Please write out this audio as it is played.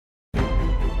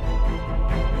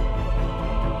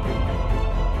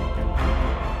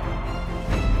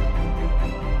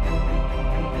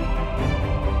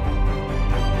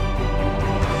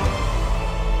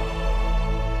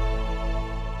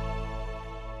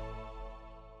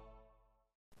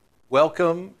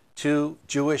Welcome to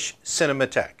Jewish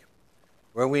Cinémathèque,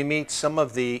 where we meet some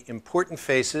of the important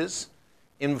faces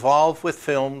involved with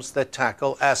films that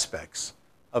tackle aspects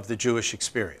of the Jewish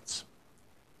experience.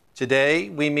 Today,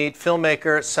 we meet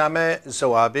filmmaker Sameh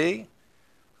Zoabi,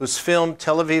 whose film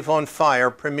Tel Aviv on Fire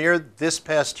premiered this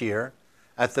past year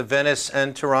at the Venice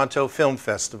and Toronto Film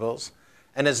Festivals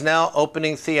and is now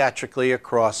opening theatrically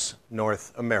across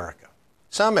North America.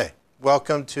 Sameh,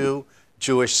 welcome to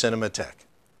Jewish Cinémathèque.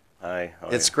 Hi.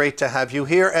 It's great to have you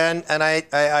here, and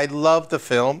I love the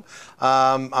film.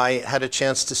 I had a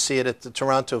chance to see it at the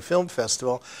Toronto Film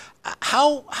Festival.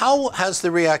 How has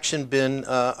the reaction been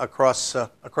across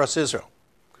Israel?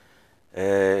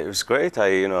 It was great.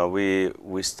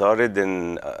 We started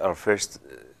in our first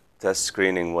test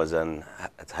screening was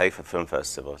at Haifa Film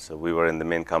Festival, so we were in the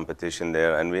main competition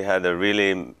there, and we had a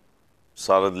really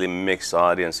solidly mixed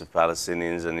audience of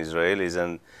Palestinians and Israelis,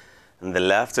 and the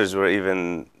laughters were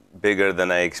even bigger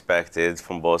than I expected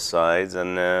from both sides,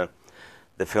 and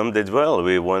the film did well.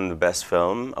 We won the Best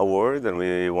Film Award, and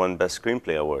we won Best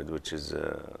Screenplay Award, which was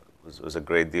a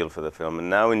great deal for the film. And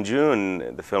now in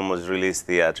June, the film was released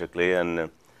theatrically,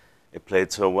 and it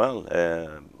played so well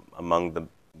among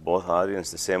both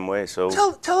audience the same way. So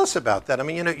tell us about that. I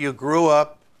mean, you grew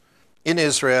up in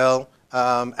Israel,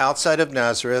 outside of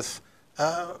Nazareth.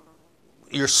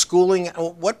 Your schooling,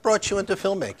 what brought you into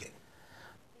filmmaking?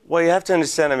 Well, you have to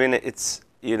understand, I mean,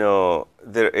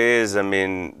 there is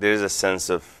a sense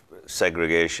of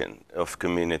segregation of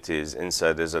communities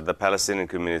inside Israel. The Palestinian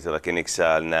community, like in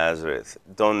Ixal, Nazareth,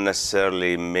 don't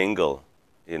necessarily mingle,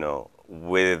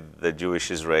 with the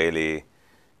Jewish-Israeli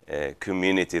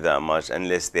community that much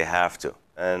unless they have to.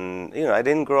 And, I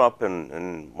didn't grow up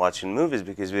in watching movies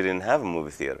because we didn't have a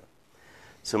movie theater.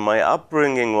 So my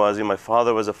upbringing was, my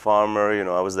father was a farmer,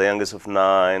 I was the youngest of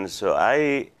 9, so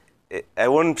I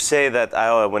wouldn't say that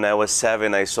when I was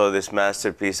 7, I saw this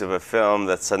masterpiece of a film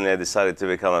that suddenly I decided to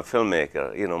become a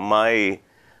filmmaker. My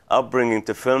upbringing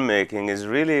to filmmaking is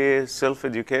really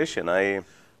self-education. I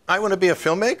want to be a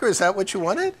filmmaker? Is that what you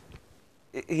wanted?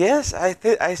 Yes,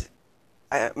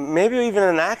 maybe even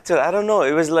an actor. I don't know.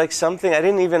 It was like something, I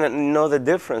didn't even know the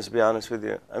difference, to be honest with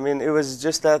you. I mean, it was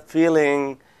just that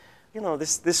feeling,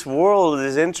 this world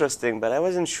is interesting, but I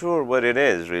wasn't sure what it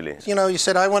is, really. You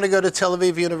said, I want to go to Tel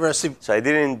Aviv University. So I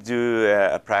didn't do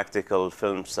a practical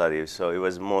film study, so it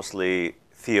was mostly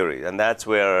theory. And that's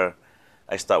where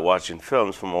I started watching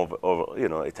films from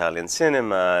over Italian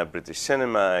cinema, British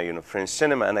cinema, French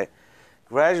cinema. And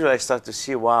gradually I started to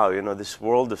see, wow, this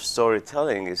world of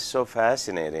storytelling is so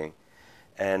fascinating.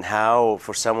 And how,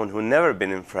 for someone who never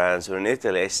been in France or in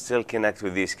Italy, I still connect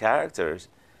with these characters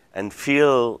and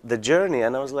feel the journey.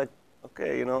 And I was like,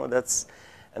 okay,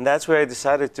 that's where I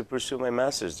decided to pursue my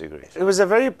master's degree. It was a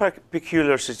very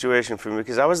peculiar situation for me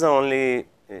because I was the only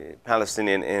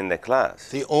Palestinian in the class.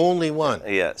 The only one?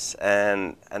 Yes,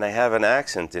 and I have an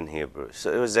accent in Hebrew.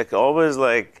 So it was it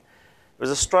was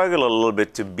a struggle a little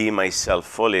bit to be myself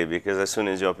fully, because as soon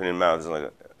as you open your mouth, it's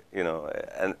like,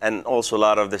 and also a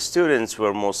lot of the students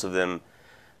were, most of them,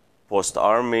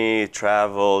 post-army,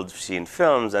 traveled, seen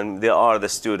films, and they are the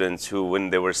students who, when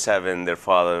they were 7, their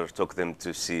father took them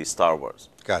to see Star Wars.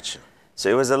 Gotcha. So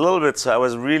it was a little bit,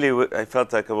 I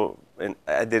felt like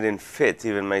I didn't fit.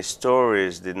 Even my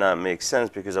stories did not make sense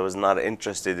because I was not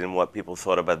interested in what people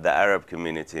thought about the Arab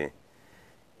community,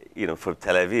 for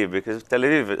Tel Aviv, because Tel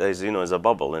Aviv, as you know, is a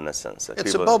bubble in a sense.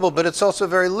 It's a bubble, but it's also a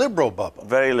very liberal bubble.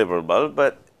 Very liberal bubble,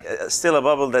 but still a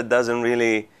bubble that doesn't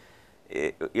really,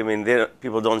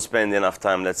 people don't spend enough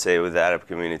time, let's say, with the Arab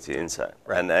community inside.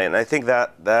 Right. And I think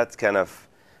that kind of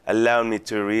allowed me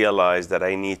to realize that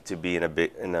I need to be in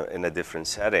a different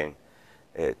setting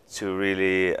to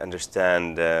really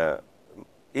understand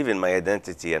even my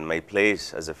identity and my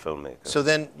place as a filmmaker. So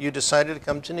then you decided to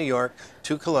come to New York,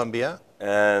 to Columbia.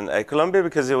 And at Columbia,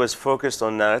 because it was focused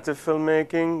on narrative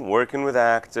filmmaking, working with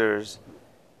actors,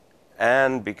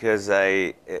 and because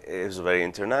it was very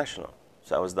international.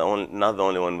 So I was not the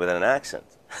only one with an accent.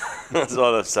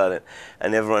 All of a sudden.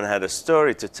 And everyone had a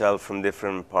story to tell from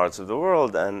different parts of the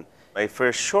world. And my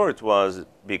first short was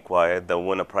Be Quiet, that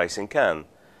won a prize in Cannes.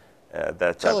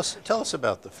 Tell us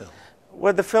about the film.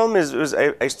 Well, the film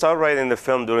I started writing the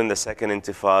film during the second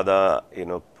Intifada,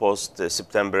 post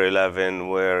September 11,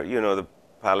 where,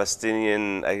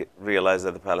 I realized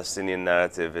that the Palestinian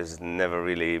narrative is never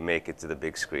really make it to the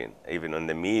big screen. Even on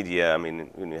the media,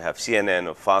 when you have CNN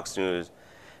or Fox News,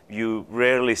 you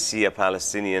rarely see a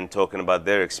Palestinian talking about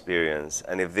their experience.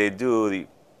 And if they do,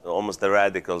 almost the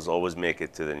radicals always make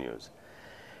it to the news.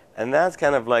 And that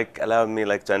kind of allowed me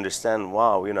to understand,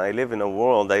 wow, I live in a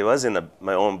world, I was in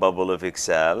my own bubble of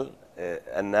Ixal,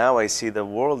 and now I see the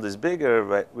world is bigger,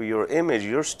 but your image,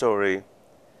 your story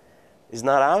is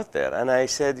not out there. And I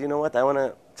said, you know what, I want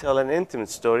to tell an intimate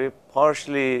story,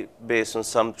 partially based on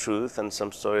some truth and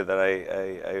some story that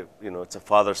I you know, it's a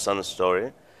father-son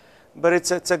story. But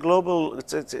it's a global,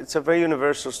 it's a very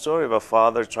universal story of a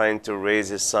father trying to raise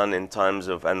his son in times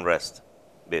of unrest,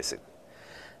 basically.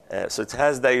 So it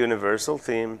has that universal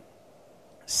theme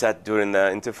set during the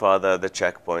Intifada, the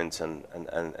checkpoints.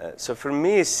 So for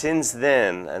me, since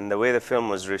then, and the way the film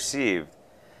was received,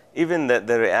 even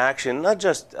the reaction, not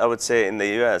just, I would say, in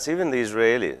the US, even the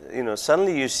Israeli, you know,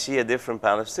 suddenly you see a different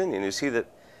Palestinian. You see that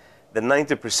the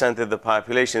 90% of the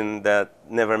population that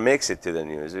never makes it to the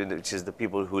news, which is the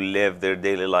people who live their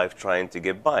daily life trying to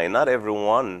get by. Not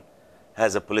everyone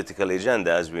has a political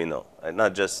agenda, as we know,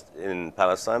 not just in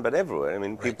Palestine, but everywhere. I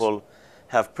mean, people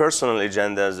have personal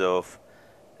agendas of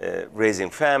raising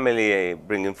family,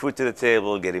 bringing food to the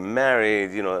table, getting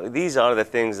married. You know, these are the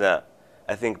things that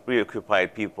I think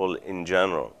preoccupied people in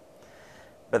general.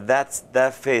 But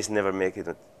that face never made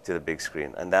it to the big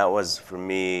screen. And that was, for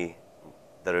me,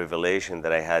 the revelation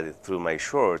that I had through my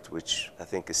short, which I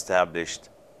think established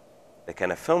the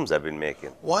kind of films I've been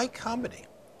making. Why comedy?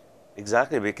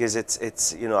 Exactly, because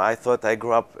it's you know, I thought I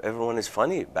grew up, everyone is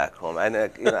funny back home. And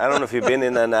you know, I don't know if you've been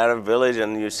in an Arab village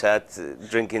and you sat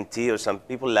drinking tea or something,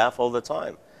 people laugh all the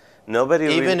time. Nobody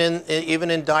even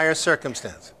in dire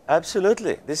circumstance.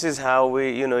 Absolutely. This is how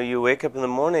you know, you wake up in the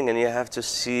morning and you have to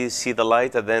see the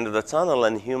light at the end of the tunnel,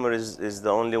 and humor is the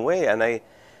only way. And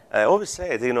I always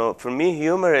say it, you know, for me,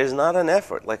 humor is not an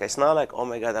effort. Like, it's not like, oh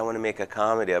my God, I want to make a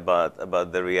comedy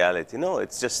about the reality. No,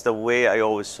 it's just the way I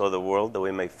always saw the world, the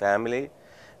way my family,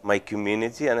 my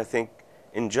community, and I think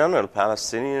in general,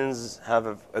 Palestinians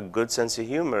have a good sense of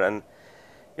humor. And,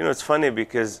 you know, it's funny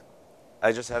because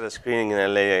I just had a screening in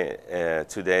LA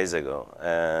 2 days ago,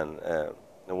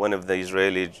 and one of the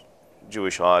Israeli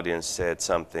Jewish audience said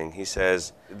something. He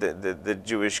says the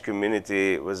Jewish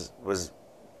community was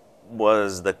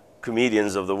the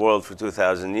comedians of the world for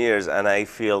 2,000 years, and I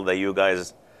feel that you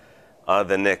guys are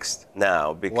the next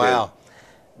now. Because, wow.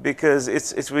 Because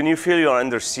it's when you feel you're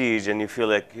under siege and you feel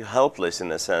like you're helpless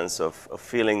in a sense of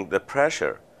feeling the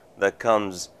pressure that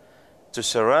comes to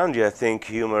surround you. I think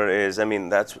humor is, I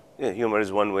mean, humor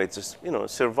is one way to, you know,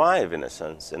 survive in a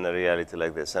sense in a reality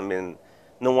like this. I mean,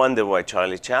 no wonder why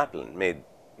Charlie Chaplin made,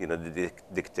 you know, The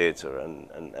Dictator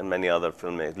and many other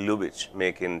filmmakers, Lubitsch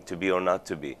making To Be or Not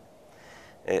to Be.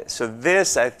 So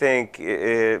this, I think,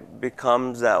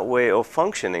 becomes that way of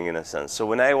functioning in a sense. So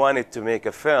when I wanted to make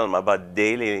a film about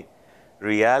daily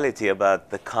reality, about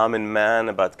the common man,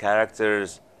 about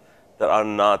characters that are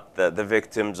not the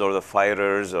victims or the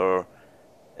fighters, or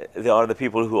they are the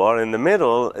people who are in the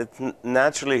middle,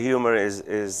 naturally humor is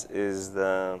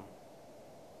the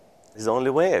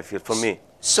only way, I feel, for me.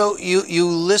 So you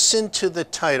listen to the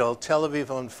title, Tel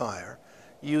Aviv on Fire.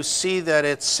 You see that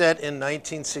it's set in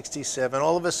 1967.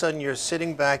 All of a sudden, you're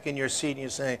sitting back in your seat and you're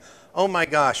saying, oh my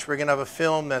gosh, we're going to have a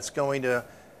film that's going to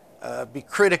be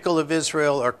critical of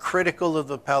Israel or critical of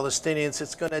the Palestinians.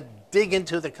 It's going to dig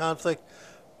into the conflict.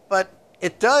 But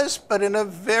it does, but in a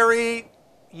very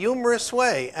humorous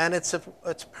way. And it's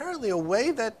apparently a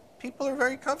way that people are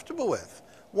very comfortable with.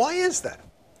 Why is that?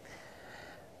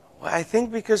 Well, I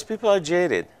think because people are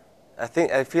jaded.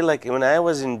 I feel like when I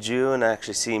was in June,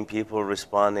 actually seeing people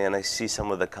responding, and I see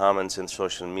some of the comments in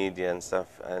social media and stuff,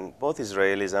 and both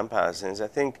Israelis and Palestinians, I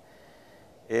think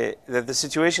that the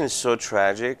situation is so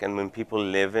tragic, and when people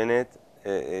live in it,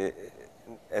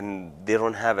 and they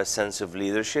don't have a sense of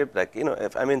leadership, like, you know,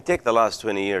 take the last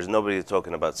 20 years, nobody's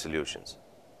talking about solutions.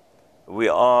 We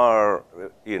are,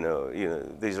 you know,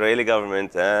 the Israeli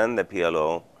government and the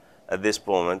PLO, at this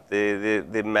moment,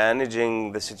 they're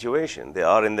managing the situation. They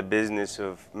are in the business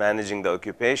of managing the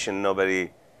occupation.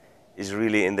 Nobody is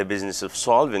really in the business of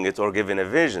solving it or giving a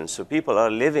vision. So people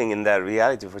are living in that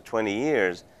reality for 20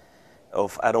 years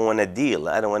of, I don't want to deal,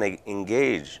 I don't want to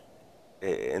engage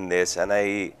in this.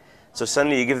 And so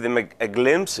suddenly you give them a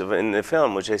glimpse of, in the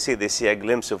film, which I see, they see a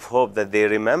glimpse of hope that they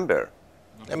remember.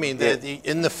 I mean,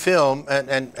 in the film, and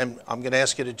I'm going to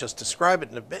ask you to just describe it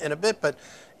in a bit, but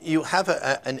you have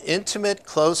an intimate,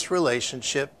 close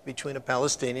relationship between a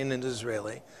Palestinian and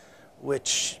Israeli,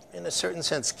 which in a certain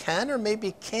sense can or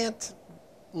maybe can't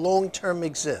long-term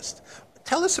exist.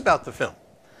 Tell us about the film.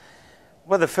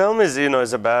 Well, the film is,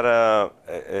 is about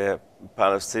a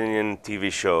Palestinian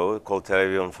TV show called Tel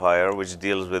Aviv on Fire, which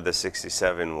deals with the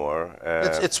 '67 war.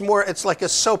 It's like a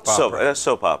soap opera. A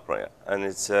soap opera, yeah.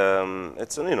 And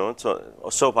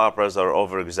soap operas are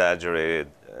over-exaggerated.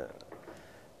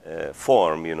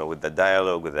 form, you know, with the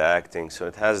dialogue, with the acting. So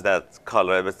it has that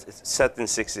color, but it's set in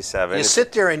 67. You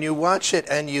sit there and you watch it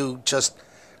and you just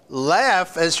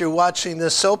laugh as you're watching the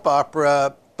soap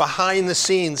opera behind the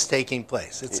scenes taking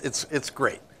place. It's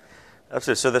great.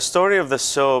 Absolutely. So the story of the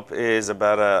soap is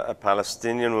about a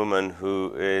Palestinian woman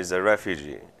who is a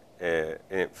refugee,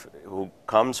 who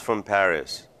comes from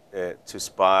Paris to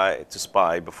spy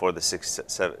before the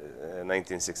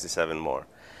 1967 war.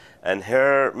 And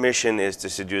her mission is to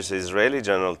seduce the Israeli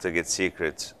general to get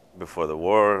secrets before the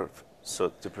war,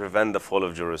 so to prevent the fall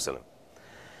of Jerusalem.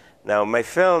 Now, my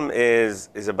film is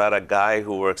about a guy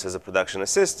who works as a production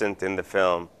assistant in the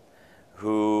film,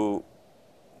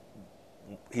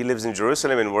 he lives in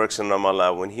Jerusalem and works in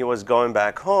Ramallah. When he was going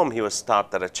back home, he was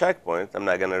stopped at a checkpoint. I'm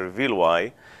not going to reveal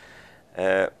why.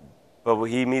 But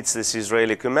he meets this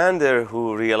Israeli commander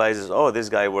who realizes, oh, this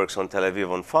guy works on Tel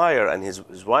Aviv on Fire, and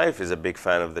his wife is a big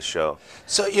fan of the show.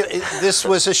 So this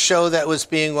was a show that was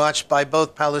being watched by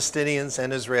both Palestinians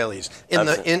and Israelis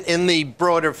in the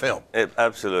broader film.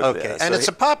 Absolutely. Okay, yeah. and so it's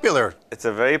a popular. It's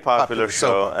a very popular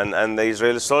show, soap and the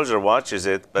Israeli soldier watches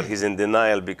it, but he's in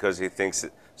denial because he thinks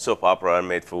soap opera are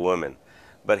made for women.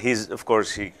 But of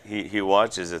course, he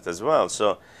watches it as well.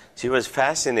 So she was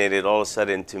fascinated all of a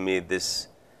sudden to meet this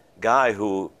guy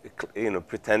who, you know,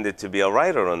 pretended to be a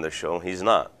writer on the show. He's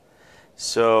not.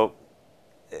 So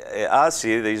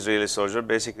Asi, the Israeli soldier,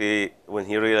 basically, when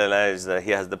he realized that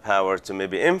he has the power to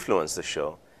maybe influence the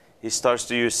show, he starts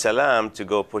to use Salam to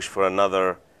go push for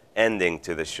another ending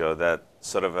to the show that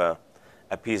sort of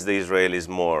appease the Israelis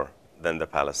more than the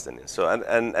Palestinians. So,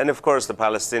 and of course, the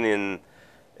Palestinian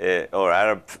or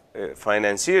Arab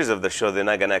financiers of the show, they're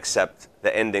not going to accept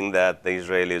the ending that the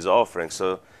Israeli is offering.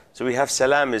 So we have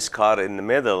Salam is caught in the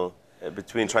middle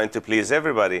between trying to please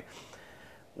everybody,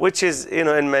 which is, you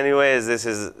know, in many ways, this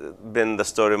has been the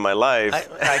story of my life.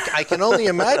 I can only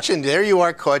imagine. There you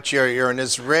are caught. You're an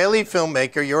Israeli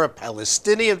filmmaker. You're a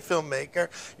Palestinian filmmaker.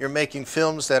 You're making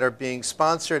films that are being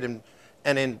sponsored and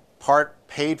in part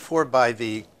paid for by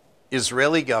the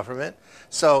Israeli government.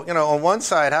 So, you know, on one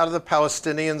side, how do the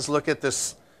Palestinians look at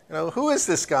this? You know, who is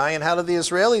this guy, and how do the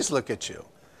Israelis look at you?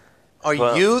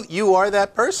 You are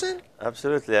that person?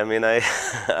 Absolutely. I mean,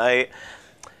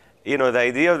 you know, the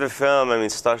idea of the film, I mean,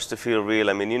 starts to feel real.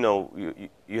 I mean, you know,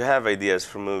 you have ideas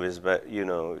for movies, but, you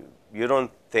know, you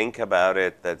don't think about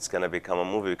it that it's going to become a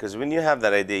movie. Because when you have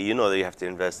that idea, you know that you have to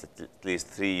invest at least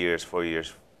 3 years, 4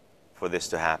 years for this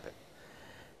to happen.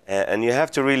 And you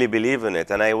have to really believe in it.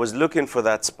 And I was looking for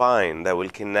that spine that will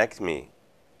connect me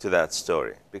to that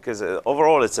story. Because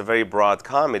overall, it's a very broad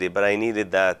comedy, but I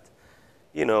needed that,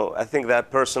 you know, I think that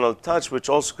personal touch, which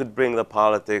also could bring the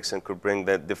politics and could bring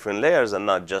the different layers and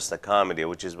not just a comedy,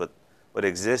 which is what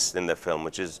exists in the film,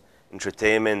 which is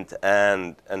entertainment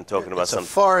and talking about something.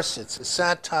 It's a farce, it's a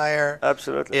satire.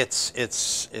 Absolutely.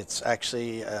 It's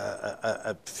actually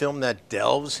a film that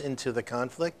delves into the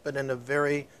conflict, but in a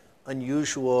very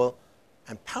unusual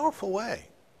and powerful way.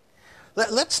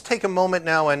 Let's take a moment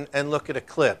now and look at a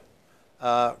clip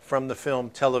from the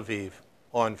film Tel Aviv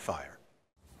on Fire.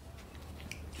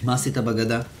 מה עשית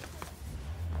בגדה?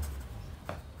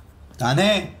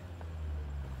 תענה!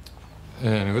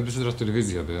 אני עובד בסדרת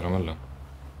טלוויזיה ברמאללה.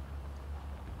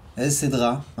 איזה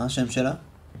סדרה? מה השם שלה?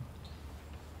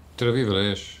 תל אביב, על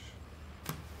האש.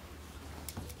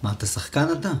 מה, אתה שחקן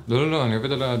אתה? לא, אני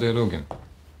עובד על הדיאלוגים.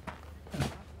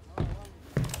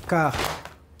 קח.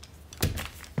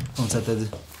 לא מצאת את זה.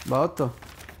 באוטו.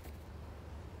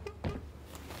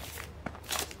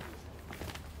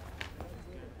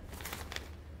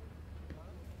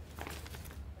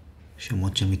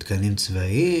 שמות של מתקנים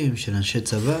צבאיים, של אנשי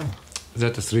צבא. זה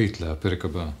התסריט לפרק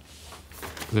הבא.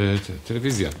 זה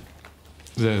טלוויזיה.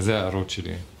 זה הערות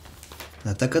שלי.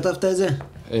 אתה כתבת את זה?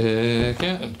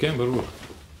 כן, ברור.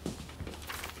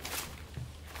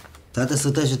 אתה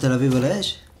התסריטאי של תל אביב על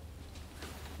האש?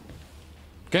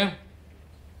 כן.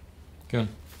 כן?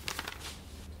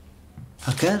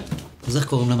 אז איך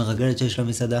קוראים למרגלת שיש לה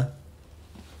מסעדה?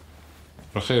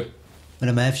 רחל.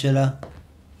 ולמאהב שלה?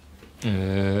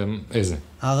 איזה?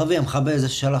 הערבי, המחבל זה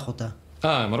ששלח אותה.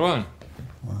 מרואן.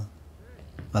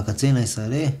 והקצין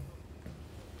הישראלי?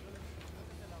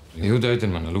 יהודה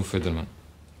אדלמן, אלוף אדלמן.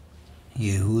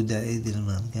 יהודה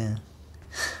אדלמן, כן.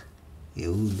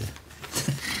 יהודה.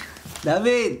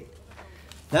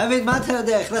 דוד, מה אתה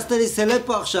יודע? הכנסת לי סלב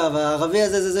פה עכשיו. הערבי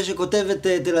הזה זה שכותב את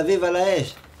תל אביב על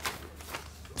האש.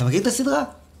 אתה מכיר את הסדרה?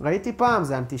 ראיתי פעם,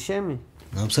 זה אנטישמי.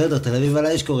 לא בסדר, תל אביב על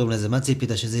האש קוראים לזה. מה ציפית,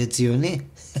 שזה יהיה ציוני?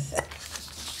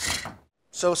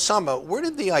 So, Sameh, where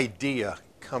did the idea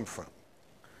come from?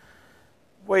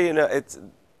 Well, you know, it's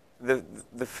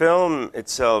the film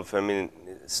itself, I mean,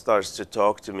 starts to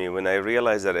talk to me when I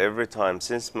realize that every time,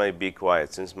 since my Be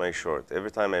Quiet, since my short,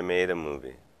 every time I made a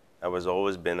movie, I was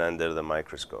always been under the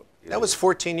microscope. That was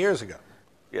 14 years ago.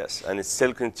 Yes, and it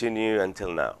still continues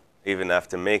until now, even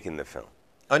after making the film.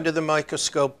 Under the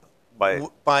microscope By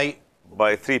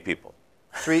three people.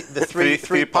 the Three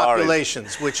three parties.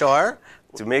 populations, which are?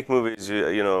 To make movies,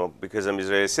 you know, because I'm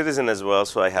Israeli citizen as well,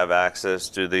 so I have access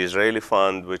to the Israeli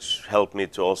fund, which helped me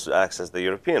to also access the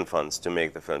European funds to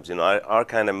make the films. You know, our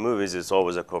kind of movies, it's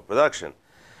always a co-production.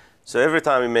 So every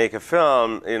time you make a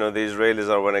film, you know, the Israelis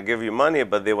are want to give you money,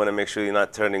 but they want to make sure you're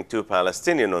not turning too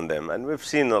Palestinian on them. And we've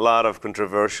seen a lot of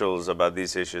controversials about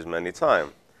these issues many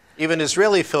times. Even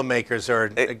Israeli filmmakers are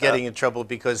getting in trouble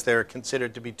because they're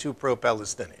considered to be too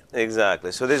pro-Palestinian.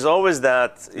 Exactly. So there's always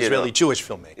that. Israeli Jewish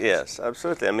filmmakers. Yes,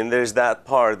 absolutely. I mean, there's that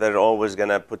part that are always going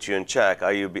to put you in check.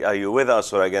 Are you with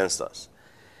us or against us?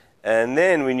 And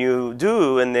then when you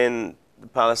do, and then the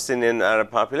Palestinian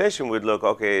Arab population would look,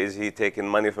 okay, is he taking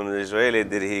money from the Israeli?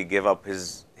 Did he give up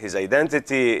his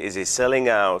identity? Is he selling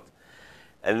out?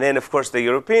 And then, of course, the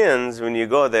Europeans, when you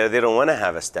go there, they don't want to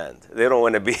have a stand. They don't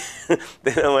want to be,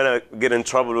 they don't want to get in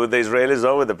trouble with the Israelis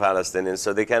or with the Palestinians.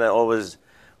 So they kind of always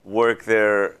work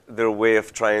their way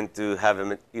of trying to have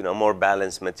a more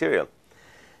balanced material.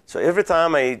 So every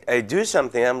time I do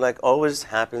something, I'm like, always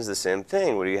happens the same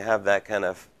thing, where you have that kind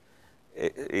of,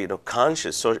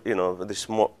 conscious. So this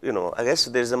more, I guess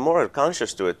there's a more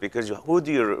conscious to it, because who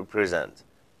do you represent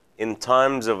in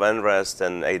times of unrest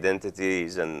and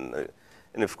identities and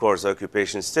of course,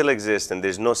 occupation still exists, and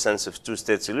there's no sense of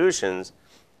two-state solutions.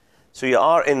 So you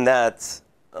are in that,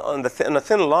 on a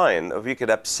thin line of you could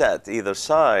upset either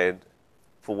side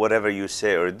for whatever you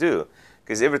say or do.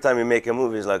 Because every time you make a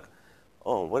movie, it's like,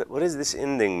 oh, what does this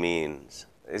ending means?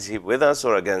 Is he with us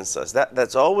or against us?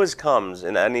 That's always comes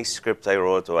in any script I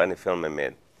wrote or any film I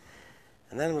made.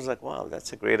 And then I was like, wow,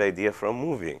 that's a great idea for a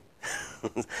movie.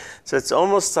 So it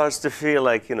almost starts to feel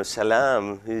like,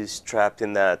 Salam is trapped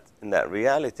in that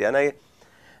reality. And I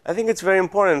think it's very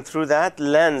important. Through that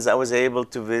lens, I was able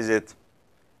to visit,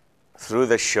 through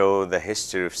the show, the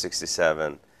history of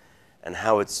 '67 and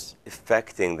how it's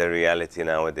affecting the reality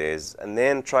nowadays. And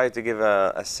then try to give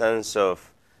a sense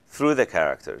of, through the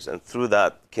characters and through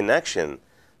that connection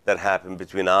that happened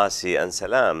between Asi and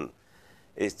Salam,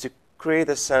 is to create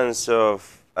a sense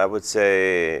of, I would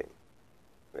say,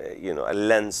 a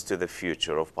lens to the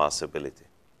future of possibility.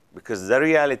 Because the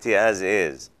reality as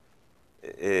is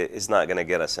not going to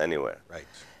get us anywhere. Right.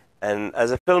 And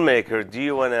as a filmmaker, do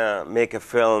you want to make a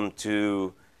film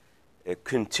to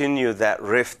continue that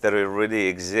rift that already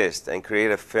exists and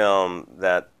create a film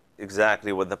that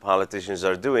exactly what the politicians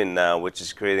are doing now, which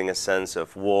is creating a sense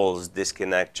of walls,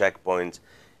 disconnect, checkpoints,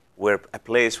 where a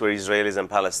place where Israelis and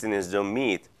Palestinians don't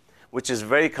meet, which is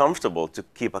very comfortable to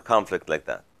keep a conflict like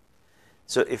that.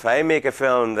 So if I make a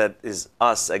film that is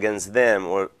us against them,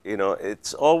 or,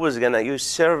 it's always you're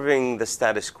serving the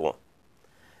status quo.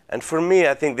 And for me,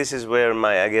 I think this is where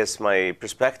my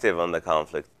perspective on the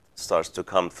conflict starts to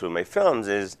come through my films,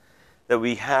 is that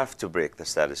we have to break the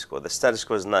status quo. The status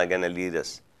quo is not going to lead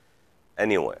us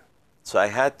anywhere. So I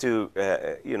had to,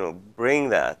 bring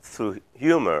that through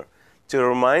humor to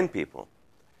remind people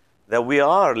that we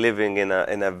are living in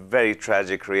a very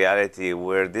tragic reality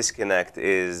where disconnect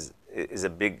is a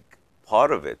big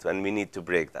part of it, and we need to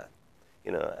break that.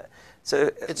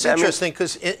 So it's interesting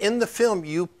because in the film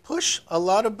you push a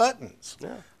lot of buttons.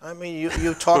 Yeah. I mean,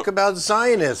 you talk about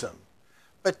Zionism,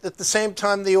 but at the same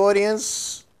time the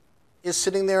audience is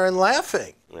sitting there and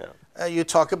laughing. Yeah. You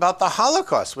talk about the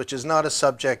Holocaust, which is not a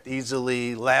subject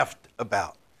easily laughed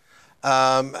about.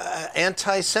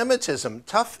 Anti-Semitism,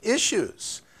 tough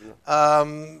issues.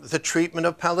 The treatment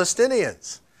of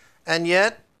Palestinians. And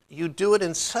yet you do it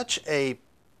in such a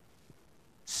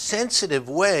sensitive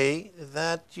way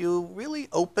that you really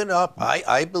open up,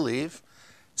 I believe,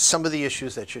 some of the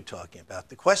issues that you're talking about.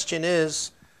 The question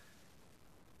is,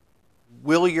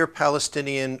 will your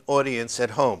Palestinian audience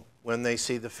at home, when they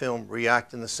see the film,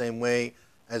 react in the same way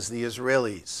as the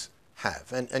Israelis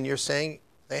have? And you're saying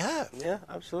they have. Yeah,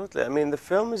 absolutely. I mean, the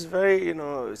film is very,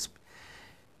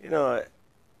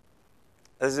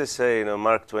 as they say,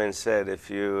 Mark Twain said, if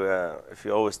you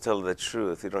always tell the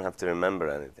truth, you don't have to remember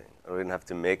anything, or you don't have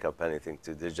to make up anything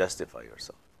to justify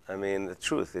yourself. I mean, the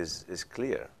truth is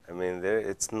clear. I mean,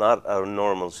 it's not a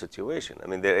normal situation. I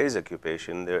mean, there is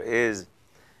occupation. There is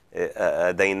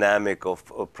a dynamic of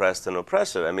oppressed and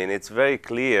oppressor. I mean, it's very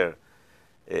clear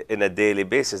in a daily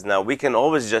basis. Now, we can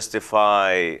always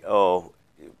justify,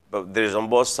 but there's on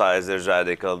both sides, there's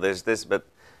radical, there's this, but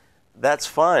that's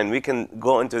fine. We can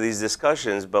go into these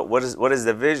discussions, but what is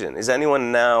the vision? Is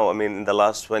anyone now, I mean, in the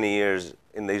last 20 years,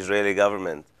 in the Israeli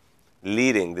government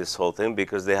leading this whole thing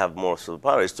because they have more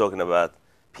power. He's talking about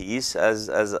peace as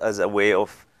a way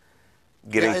of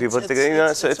getting people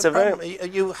together. So it's a very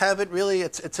you have it really.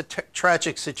 It's a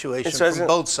tragic situation from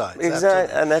both sides.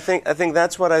 Exactly, and I think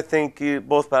that's what I think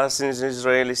both Palestinians and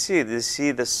Israelis see. They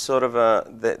see this sort of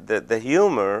the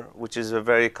humor, which is a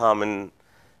very common,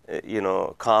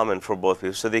 common for both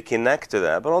people. So they connect to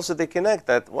that, but also they connect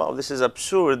that wow, this is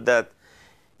absurd that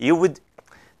you would.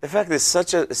 The fact is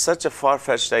such a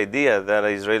far-fetched idea that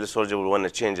an Israeli soldier would want to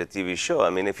change a TV show.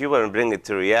 I mean, if you want to bring it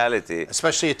to reality,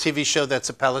 especially a TV show that's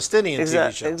a Palestinian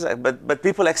TV show, exactly. But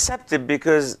people accept it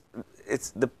because it's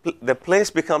the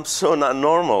place becomes so not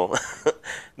normal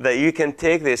that you can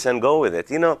take this and go with it.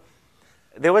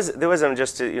 There was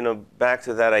just to, back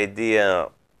to that idea.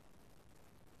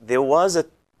 There was a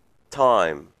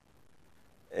time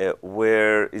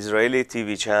where Israeli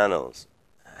TV channels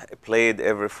played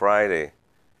every Friday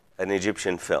an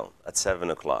Egyptian film at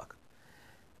 7 o'clock.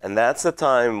 And that's the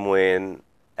time when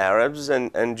Arabs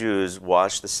and Jews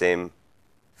watched the same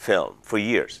film for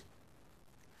years.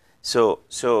 So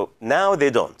now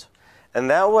they don't. And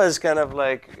that was kind of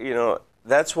like,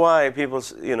 that's why people,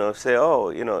 say, oh,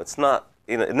 it's not,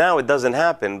 now it doesn't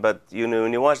happen, but,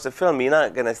 when you watch the film, you're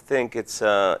not going to think it's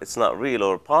not real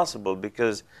or possible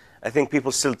because I think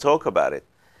people still talk about it.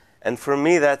 And for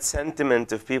me, that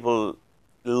sentiment of people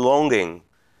longing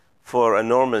for a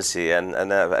normalcy and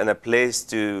a place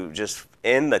to just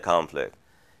end the conflict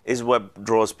is what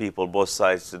draws people both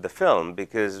sides to the film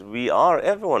because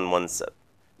everyone wants it.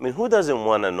 I mean, who doesn't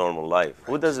want a normal life?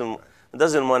 Who doesn't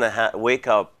want to wake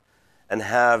up and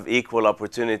have equal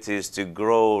opportunities to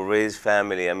grow, raise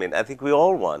family? I mean, I think we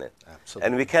all want it. Absolutely.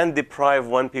 And we can't deprive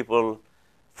one people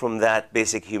from that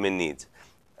basic human needs.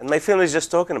 And my film is just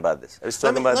talking about this. I was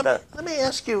talking about that. Let me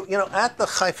ask you, at the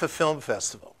Haifa Film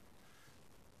Festival,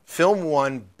 film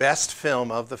won Best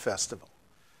Film of the festival.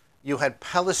 You had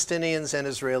Palestinians and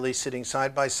Israelis sitting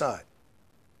side by side.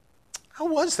 How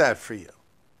was that for you?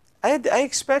 I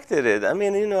expected it. I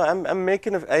mean, I'm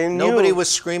making I knew. Nobody was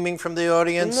screaming from the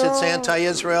audience, No. it's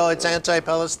anti-Israel, it's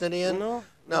anti-Palestinian?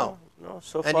 No.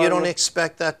 So and far, you don't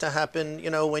expect that to happen,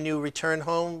 when you return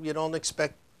home? You don't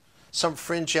expect some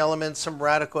fringe element, some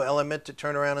radical element to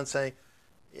turn around and say,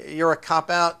 you're a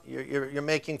cop-out, you're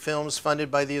making films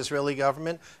funded by the Israeli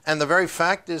government. And the very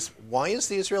fact is, why is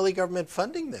the Israeli government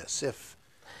funding this?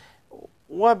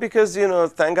 Well, because,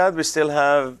 thank God we still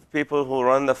have people who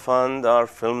run the fund are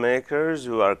filmmakers,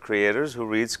 who are creators, who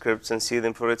read scripts and see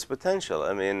them for its potential.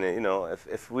 I mean,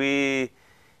 if we,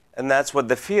 and that's what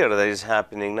the fear that is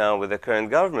happening now with the current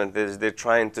government is they're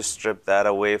trying to strip that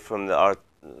away from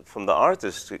the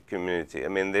artist community. I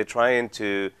mean, they're trying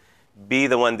to be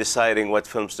the one deciding what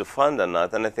films to fund or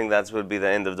not, and I think that will be the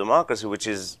end of democracy, which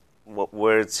is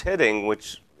where it's heading,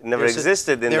 which never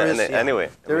existed anyway.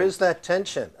 There is that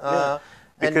tension,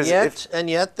 and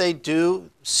yet they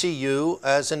do see you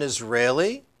as an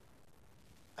Israeli,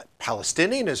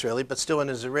 Palestinian Israeli, but still an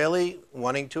Israeli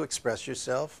wanting to express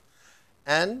yourself,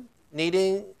 and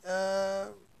needing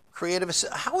creative.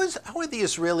 How are the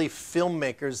Israeli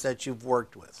filmmakers that you've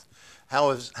worked with?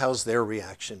 How's their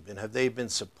reaction been? Have they been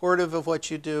supportive of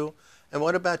what you do? And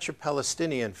what about your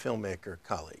Palestinian filmmaker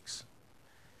colleagues?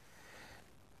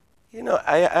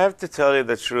 I have to tell you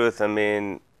the truth. I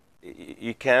mean,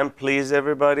 you can't please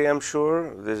everybody, I'm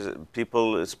sure. There's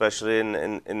people, especially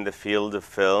in the field of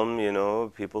film,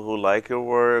 people who like your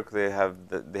work. They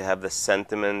have the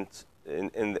sentiment.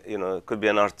 It could be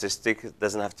an artistic. It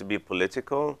doesn't have to be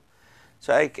political.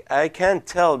 So I can't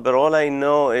tell, but all I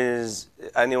know is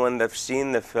anyone that's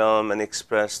seen the film and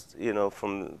expressed,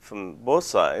 from both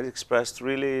sides, expressed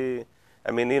really,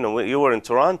 I mean, you were in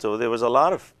Toronto, there was a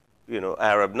lot of,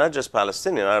 Arab, not just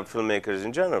Palestinian, Arab filmmakers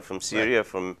in general, from Syria,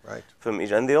 from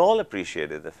Egypt, and they all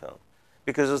appreciated the film.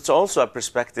 Because it's also a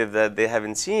perspective that they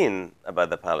haven't seen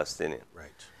about the Palestinian. Right.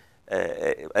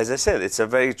 As I said, it's a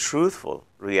very truthful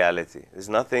reality. There's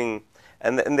nothing.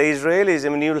 And the Israelis, I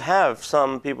mean, you'll have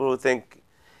some people who think,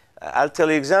 I'll tell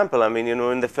you an example. I mean,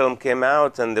 when the film came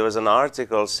out and there was an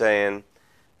article saying,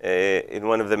 in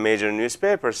one of the major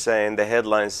newspapers saying, the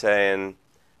headline saying,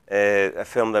 a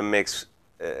film that makes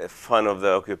fun of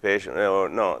the occupation, or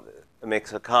no,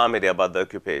 makes a comedy about the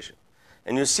occupation.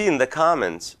 And you see in the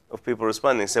comments of people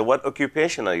responding, say, what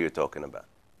occupation are you talking about?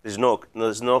 There's no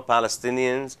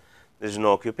Palestinians, there's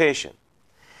no occupation.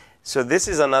 So this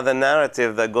is another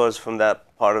narrative that goes from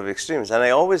that part of extremes. And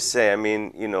I always say, I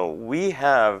mean,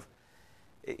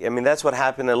 that's what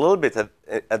happened a little bit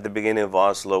at the beginning of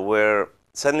Oslo, where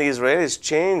suddenly Israelis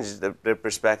changed their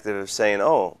perspective of saying,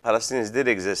 oh, Palestinians did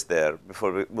exist there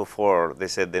before they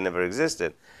said they never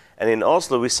existed. And in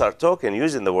Oslo, we start talking,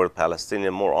 using the word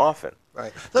Palestinian more often.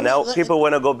 Right. Now people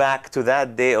want to go back to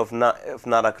that day of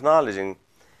not acknowledging.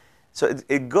 So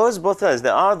it goes both ways.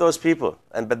 There are those people,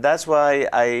 but that's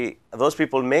why those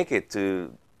people make it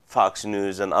to Fox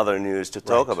News and other news to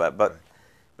talk about. But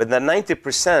the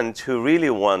 90% who really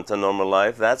want a normal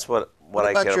life, that's what I care about. What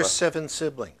about your 7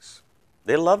 siblings?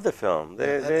 They love the film.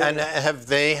 And have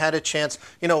they had a chance?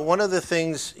 You know, one of the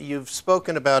things you've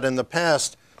spoken about in the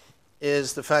past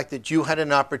is the fact that you had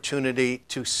an opportunity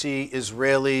to see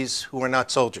Israelis who are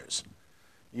not soldiers.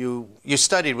 You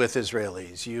studied with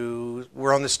Israelis. You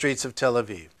were on the streets of Tel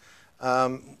Aviv.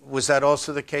 Was that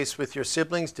also the case with your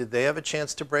siblings? Did they have a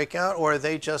chance to break out? Or are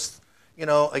they just, you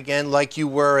know, again, like you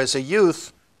were as a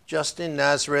youth, just in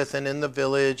Nazareth and in the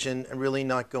village and really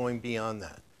not going beyond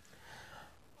that?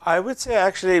 I would say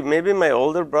actually maybe my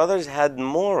older brothers had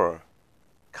more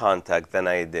contact than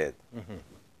I did,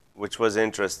 which was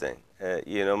interesting.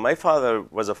 You know, my father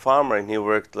was a farmer and he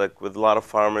worked like with a lot of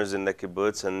farmers in the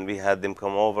kibbutz, and we had them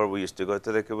come over. We used to go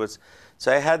to the kibbutz.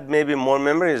 So I had maybe more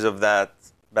memories of that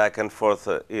back and forth,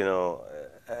 you know,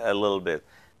 a little bit.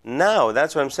 Now,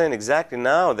 that's what I'm saying, exactly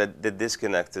now that the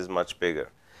disconnect is much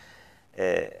bigger.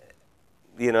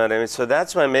 You know what I mean? So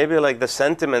that's why maybe like the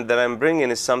sentiment that I'm bringing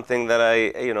is something that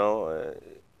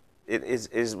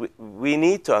we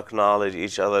need to acknowledge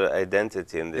each other's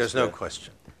identity in this. There's no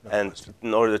question.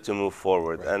 In order to move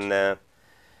forward. Right. And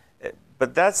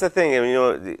but that's the thing, you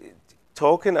know,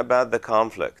 talking about the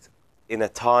conflict in a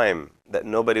time that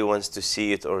nobody wants to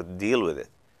see it or deal with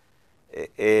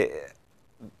it,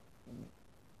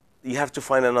 you have to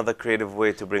find another creative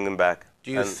way to bring them back.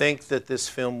 Do you think that this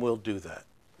film will do that?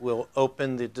 Will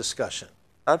open the discussion?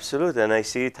 Absolutely, and I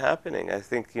see it happening. I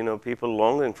think, you know, people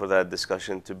longing for that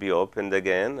discussion to be opened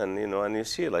again, and you know, and you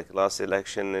see, like last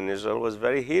election in Israel was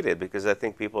very heated because I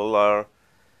think people are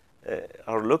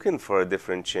looking for a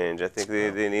different change. I think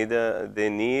they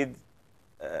need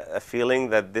a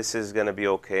feeling that this is going to be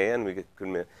okay, and we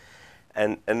can,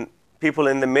 and people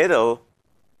in the middle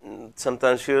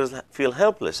sometimes feel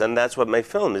helpless, and that's what my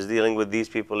film is, dealing with these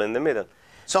people in the middle.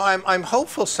 So I'm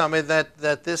hopeful, Sameh,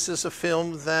 that this is a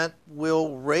film that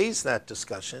will raise that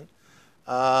discussion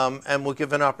and will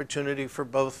give an opportunity for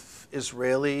both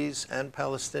Israelis and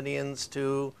Palestinians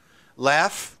to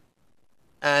laugh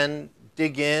and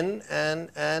dig in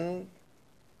and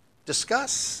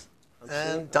discuss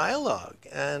and dialogue.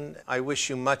 And I wish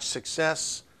you much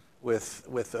success with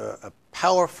a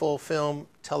powerful film,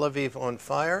 Tel Aviv on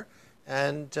Fire,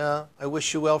 and I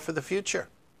wish you well for the future.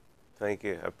 Thank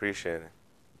you. I appreciate it.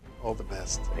 All the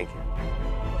best. Thank you.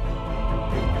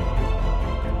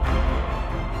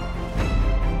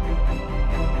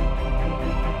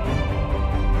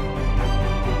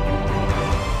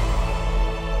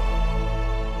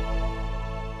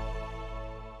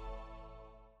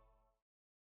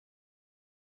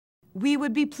 We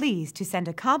would be pleased to send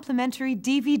a complimentary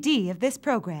DVD of this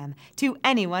program to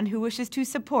anyone who wishes to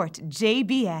support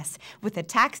JBS with a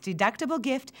tax-deductible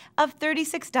gift of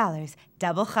 $36,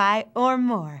 double chai or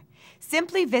more.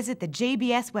 Simply visit the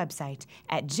JBS website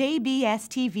at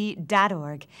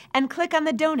jbstv.org and click on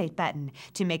the Donate button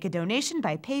to make a donation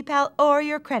by PayPal or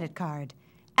your credit card.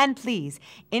 And please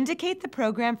indicate the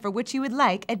program for which you would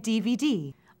like a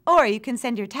DVD. Or you can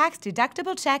send your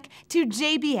tax-deductible check to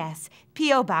JBS,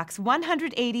 P.O. Box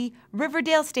 180,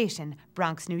 Riverdale Station,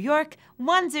 Bronx, New York,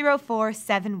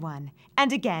 10471.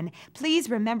 And again,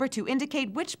 please remember to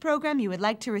indicate which program you would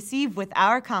like to receive with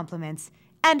our compliments.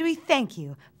 And we thank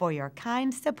you for your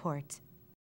kind support.